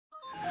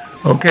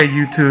Okay,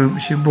 YouTube,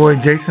 it's your boy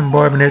Jason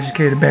Barber,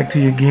 Educator, back to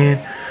you again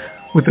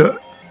with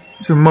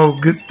some more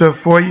good stuff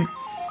for you.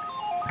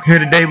 Here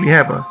today we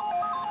have a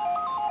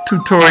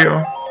tutorial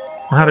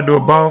on how to do a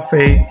ball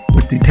fade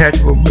with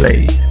detachable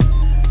blades.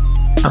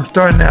 I'm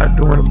starting out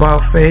doing a ball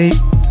fade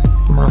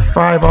with my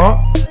 5/0,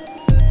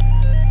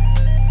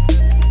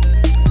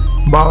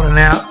 balling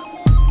out,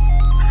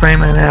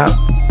 framing out,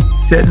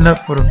 setting up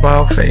for the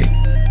ball fade.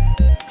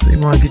 So you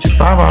want to get your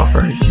 5/0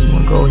 first. You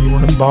want to go and you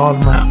want to ball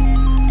them out.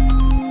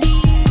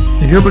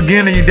 If you're a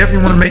beginner, you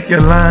definitely want to make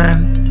your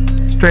line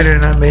straighter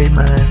than I made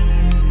mine.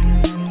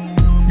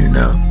 You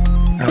know,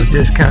 I was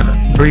just kind of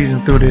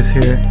breezing through this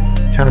here,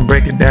 trying to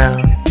break it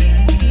down,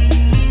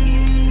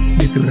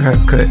 get through the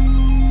haircut.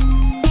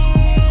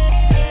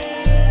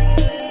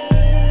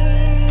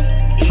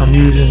 I'm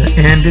using the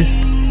Andis.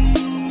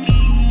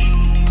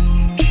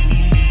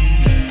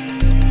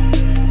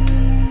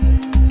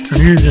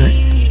 I'm using the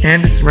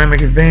Andis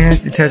Ceramic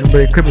Advanced Detachable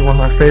Blade Clipper, one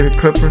of my favorite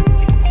clippers.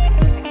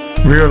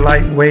 Real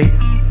lightweight,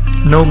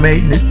 no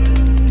maintenance,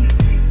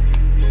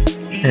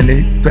 and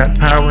they got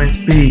power and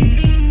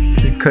speed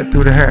to cut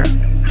through the hair.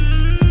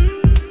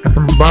 Got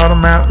them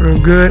bottom out real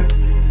good,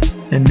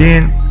 and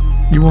then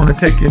you want to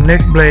take your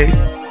next blade,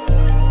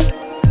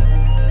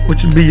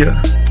 which will be your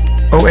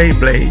OA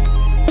blade,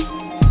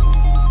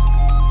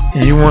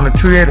 and you want to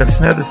create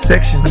another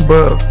section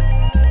above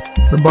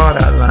the ball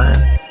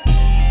outline.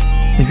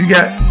 If you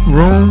got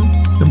room,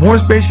 the more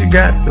space you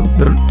got,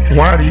 the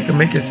wider you can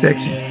make your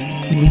section.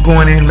 You can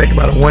go in and make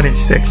about a 1-inch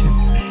section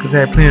because I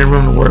have plenty of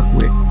room to work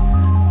with.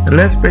 The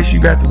less space you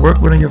got to work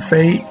with on your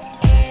fade,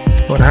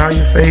 or how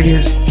your fade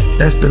is,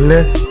 that's the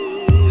less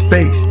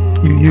space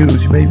you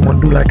use. You may want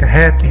to do like a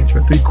 1/2 inch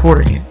or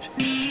 3/4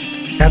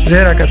 inch. After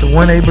that, I got the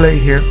 1A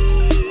blade here,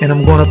 and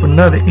I'm going up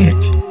another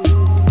inch,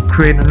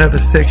 creating another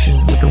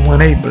section with the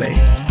 1A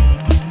blade.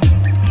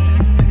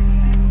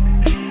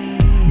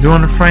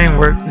 Doing the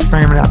framework, just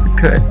framing out the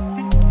cut.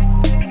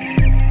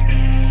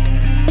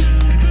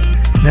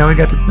 Now we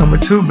got the number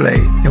 2 blade,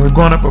 and we're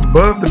going up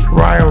above the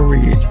parietal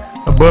ridge,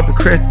 above the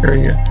crest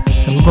area,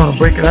 and we're going to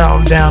break it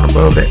all down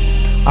above that,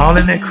 all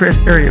in that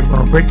crest area. We're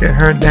going to break that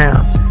hair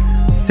down,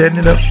 setting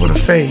it up for the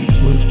fade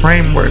with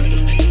framework.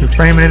 We're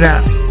framing it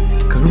out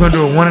because we're going to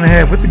do a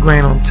 1.5 with the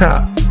grain on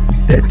top.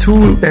 That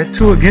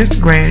two against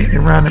the grain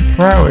around the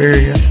parietal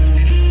area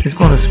is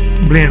going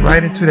to blend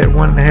right into that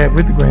 1.5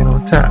 with the grain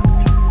on top.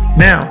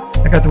 Now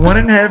I got the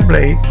 1.5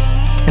 blade,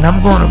 and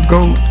I'm going to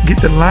go get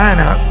the line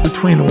out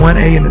between the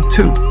 1A and the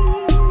 2.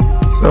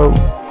 So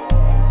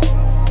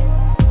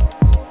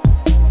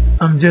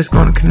I'm just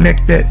going to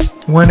connect that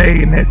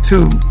 1A and that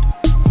 2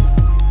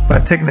 by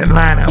taking that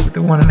line out with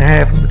the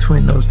 1.5 in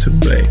between those two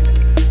blades.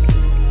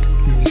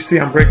 You see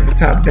I'm breaking the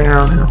top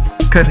down and I'm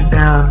cutting it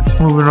down,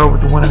 smoothing over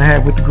with the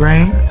 1.5 with the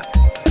grain.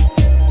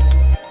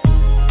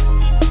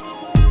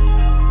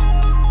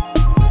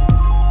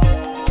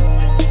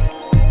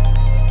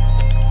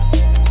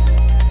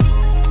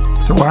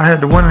 So I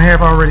had the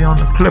 1.5 already on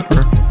the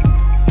clipper,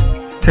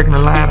 taking the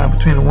line out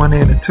between the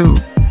 1A and the 2.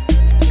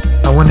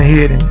 I went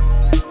ahead and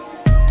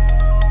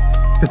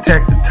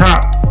attacked the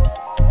top,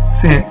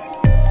 since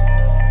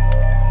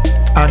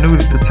I knew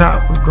that the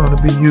top was going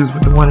to be used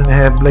with the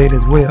 1.5 blade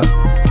as well.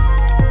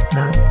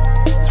 Now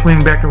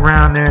swing back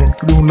around there and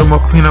do a little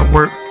more cleanup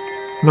work,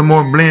 a little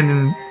more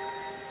blending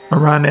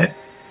around that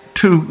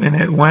 2 and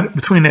that 1,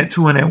 between that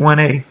 2 and that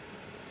 1A.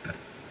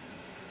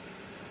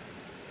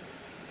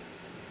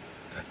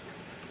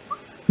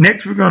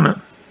 Next, we're going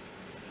to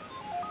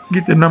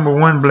get the number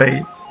 1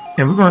 blade,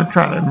 and we're going to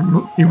try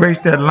to erase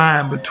that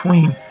line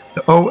between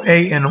the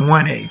OA and the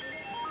 1A.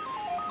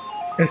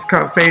 It's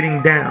called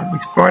fading down. We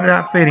started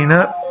out fading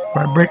up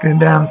by breaking it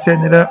down,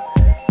 setting it up,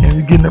 and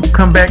we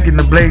come back getting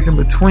the blades in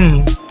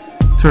between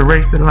to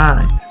erase the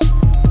lines.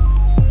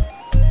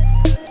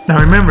 Now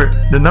remember,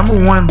 the number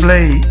 1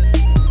 blade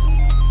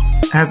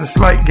has a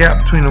slight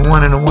gap between the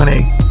 1 and the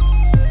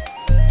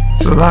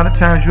 1A. So a lot of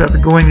times you have to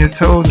go in your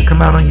toes and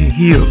come out on your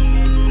heels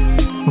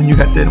when you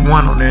got that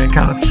 1 on there, and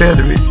kind of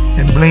feather it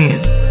and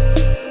blend.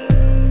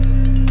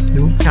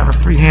 Do kind of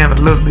freehand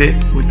a little bit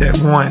with that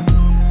 1.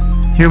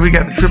 Here we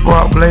got the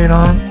 3/0 blade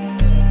on,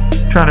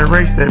 trying to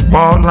erase that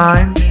ball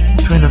line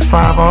between the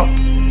 5/0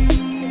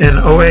 and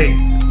the OA.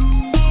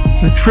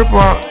 The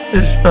 3/0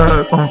 is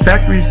on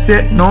factory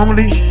set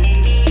normally,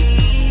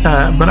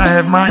 but I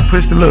have mine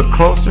pushed a little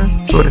closer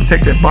so it'll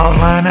take that ball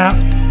line out.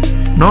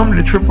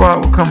 Normally the 3/0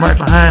 will come right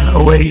behind the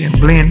OA and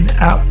blend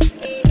out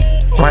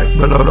right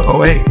below the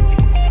OA.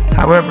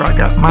 However, I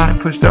got mine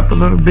pushed up a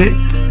little bit,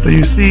 so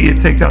you see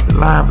it takes out the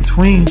line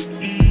between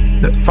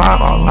the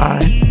 5/0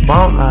 line,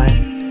 ball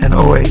line, and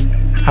OA.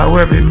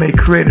 However, it may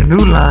create a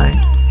new line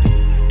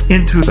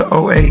into the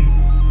OA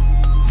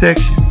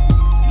section,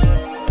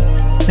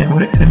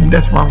 and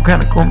that's why I'm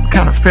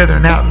kind of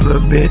feathering out a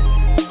little bit,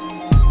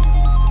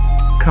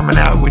 coming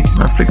out. We see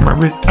my flicking my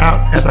wrist out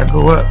as I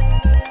go up,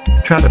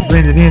 try to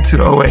blend it into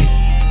the OA.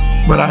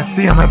 But I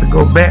see I'm gonna have to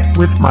go back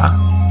with my,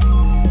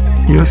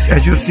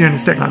 as you'll see in a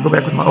second, I'll go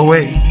back with my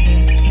OA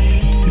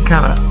to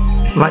kind of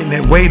lighten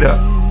that weight up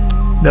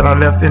that I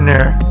left in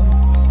there,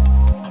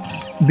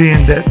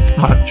 being that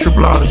my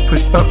triple R is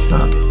pushed up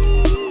some.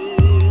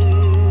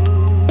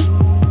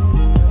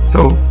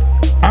 So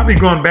I'll be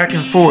going back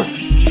and forth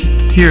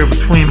here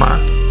between my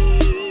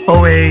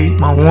OA,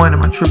 my 1,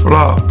 and my triple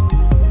R,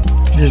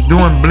 just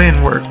doing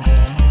blend work.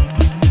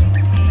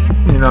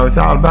 You know, it's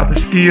all about the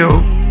skill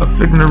of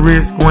flicking the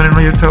wrist, going in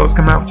on your toes,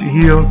 coming out with your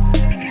heels.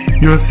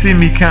 You'll see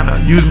me kind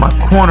of use my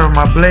corner of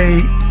my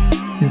blade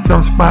in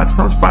some spots.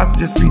 Some spots will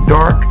just be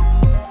dark,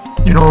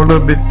 you know, a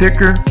little bit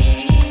thicker,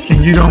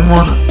 and you don't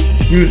want to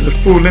use the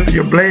full length of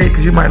your blade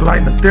because you might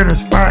lighten a thinner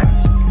spot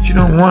that you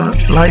don't want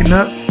to lighten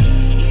up.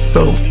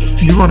 So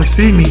you're going to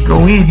see me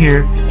go in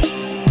here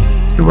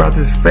throughout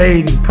this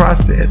fading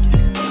process,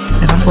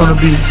 and I'm going to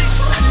be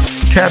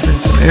tapping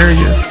some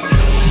areas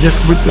just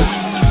with the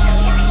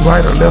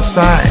right or left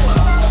side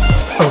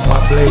of my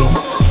blade,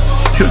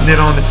 tilting it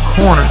on its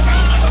corner,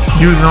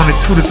 using only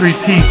 2 to 3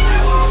 teeth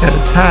at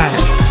a time.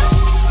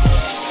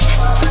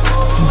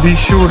 Be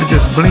sure to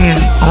just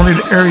blend only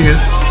the areas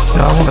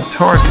that I want to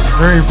target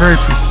very, very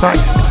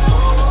precisely.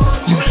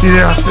 You can see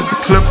there I set the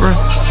clipper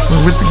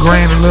with the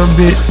grain a little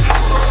bit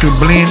to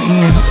blend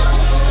in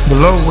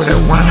below where that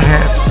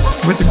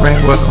 1.5 with the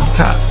grain was on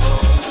top.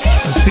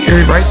 You see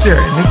area right there.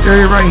 In this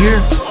area right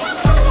here,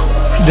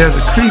 there's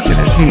a crease in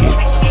his head.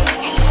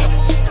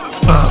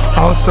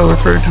 Also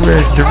referred to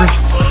as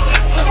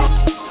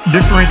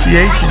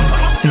differentiation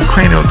in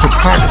cranial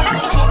topography.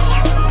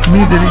 It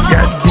means that he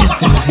got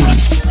dents in his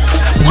head.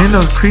 And in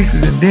those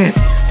creases and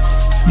dents,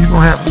 you're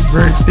going to have a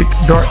very thick,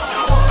 dark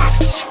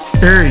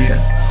area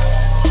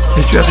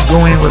that you have to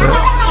go in with a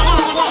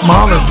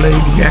smaller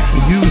blade you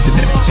actually use in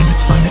the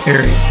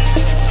area.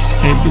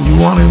 And you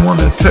only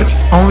want to touch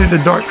only the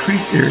dark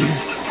crease areas,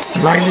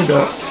 lighten it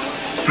up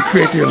to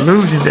create the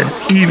illusion that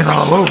it's even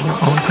all over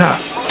on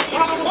top.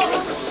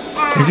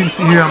 As you can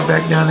see here, I'm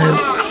back down there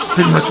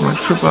pretty much my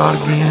triple R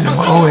again, and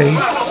my OA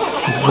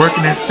is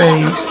working that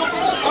fade,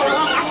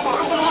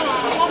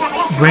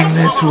 bringing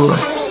it to a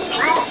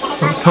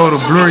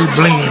total blurry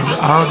blend with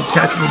all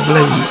detachable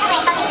blades.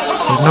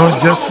 There's no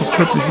adjustable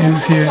clippers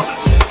used here.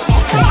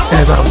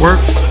 And as I work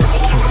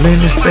and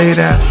blend this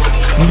fade out,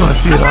 you're going to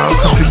see it all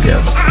come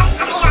together.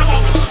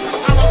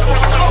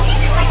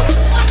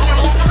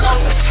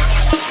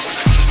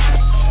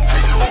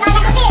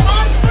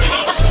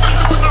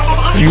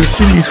 You'll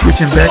see me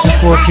switching back and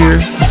forth here,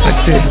 like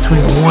I said,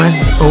 between the 1,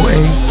 OA,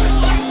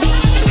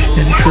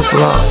 and the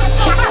triple R,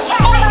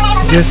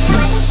 just to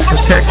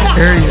protect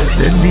the areas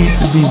that need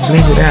to be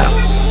blended out.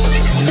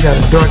 And you got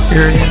a dark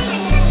area,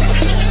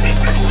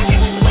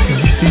 and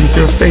you see that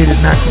your fade is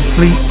not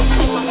complete.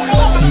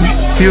 You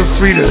feel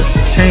free to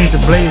change the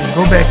blade and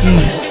go back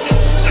in.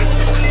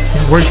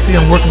 And where you see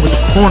I'm working with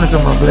the corners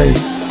of my blade,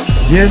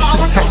 just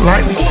to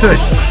lightly touch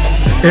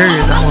the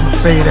areas I want to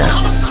fade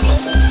out.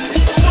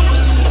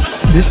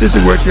 This is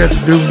the work you have to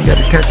do when you got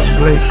to catch a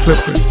blade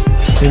clipper.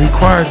 It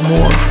requires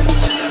more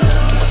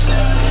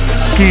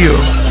skill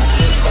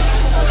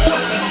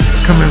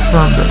coming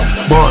from the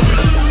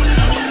barber.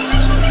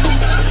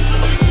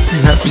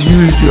 You have to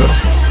use your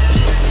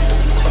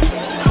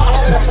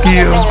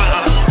skill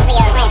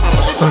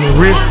on the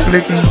wrist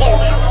flicking,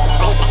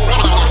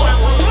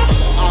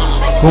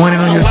 going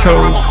in on your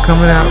toes,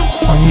 coming out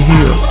on your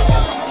heels.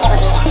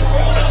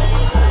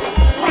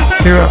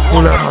 Here I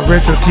pull out my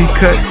retro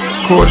T-cut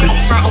cordless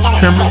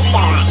trimmer.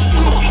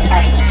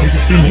 You can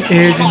see me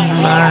edging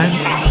the line.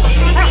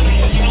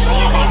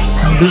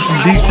 I'm do some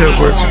detail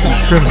work with the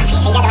trimmer.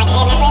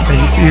 As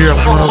you see here,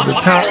 I'm going over the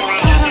top,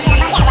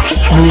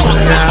 smoothing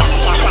it out,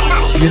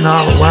 getting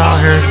all the wild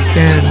hairs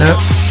standing up.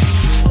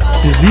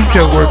 This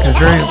detail work is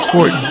very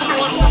important.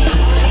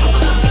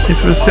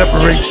 This will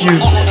separate you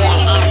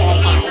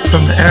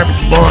from the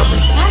average barber.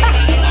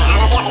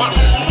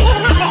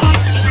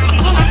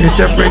 It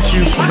separates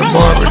you from the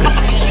barber that's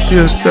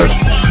still stuck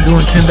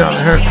doing $10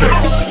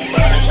 haircuts.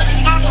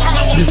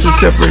 This will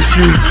separate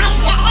you,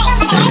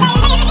 and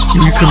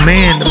you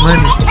command the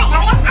money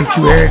that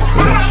you ask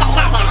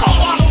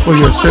for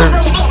your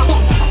services.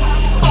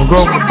 I'm going to go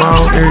over the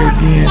bald area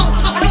again,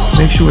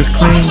 make sure it's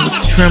clean with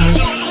the trimmer,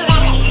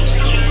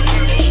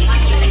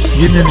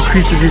 getting in the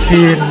crease of his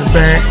head and the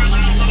back,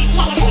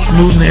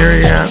 smoothing the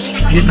area out,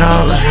 getting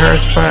all the hair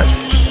spots.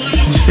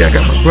 You see I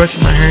got my brush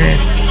in my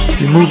hand,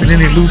 removing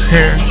any loose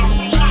hair,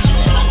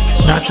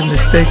 not to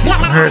mistake it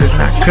from hair that's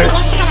not cut.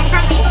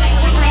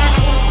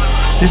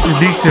 This is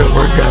detail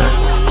work, guys.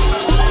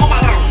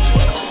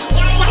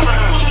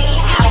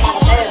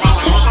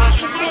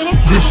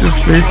 This is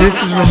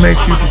what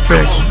makes you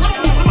professional.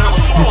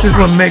 This is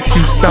what makes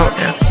you sought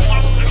after.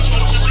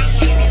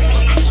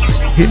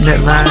 Hitting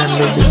that line a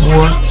little bit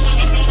more.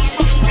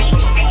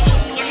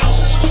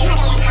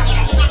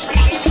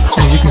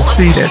 As you can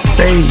see, that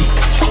fade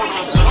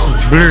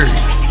is blurry.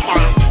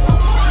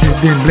 It's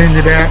been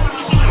blended out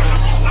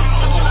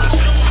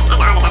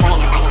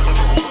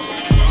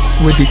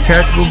with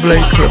detachable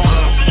blade clipper.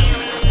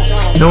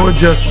 No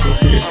adjustables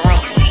here.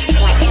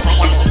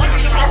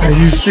 As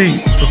you see,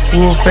 the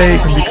full fade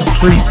can be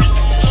complete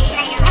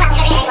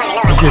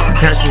with just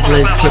detachable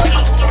blade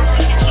clipper.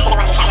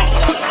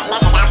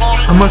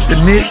 I must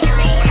admit,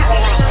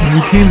 when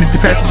you team the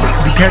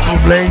detachable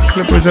blade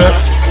clippers up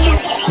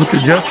with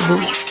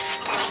adjustables,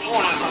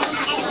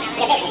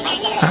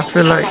 I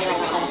feel like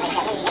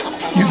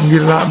you can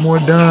get a lot more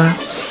done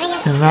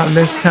in a lot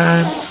less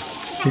time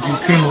if you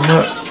team them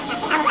up,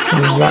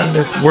 and a lot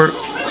less work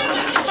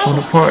on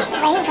the part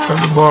of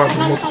the barber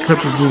and let the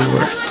clippers do the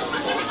work.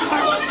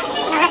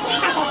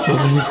 So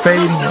when you're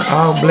fading on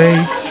all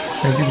blades,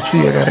 as you can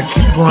see, I gotta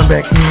keep going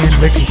back in,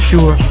 making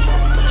sure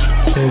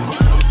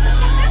that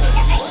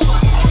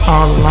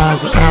all the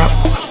lines are out,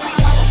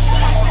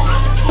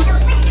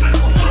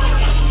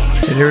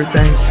 and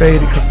everything's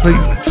faded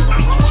completely.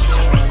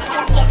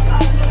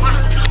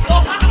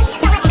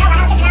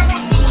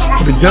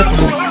 With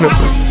adjustable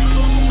clippers,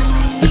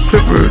 the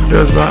clipper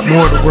does a lot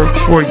more of the work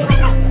for you.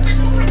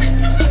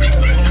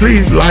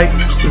 Please like,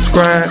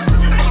 subscribe,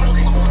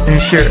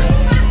 and share.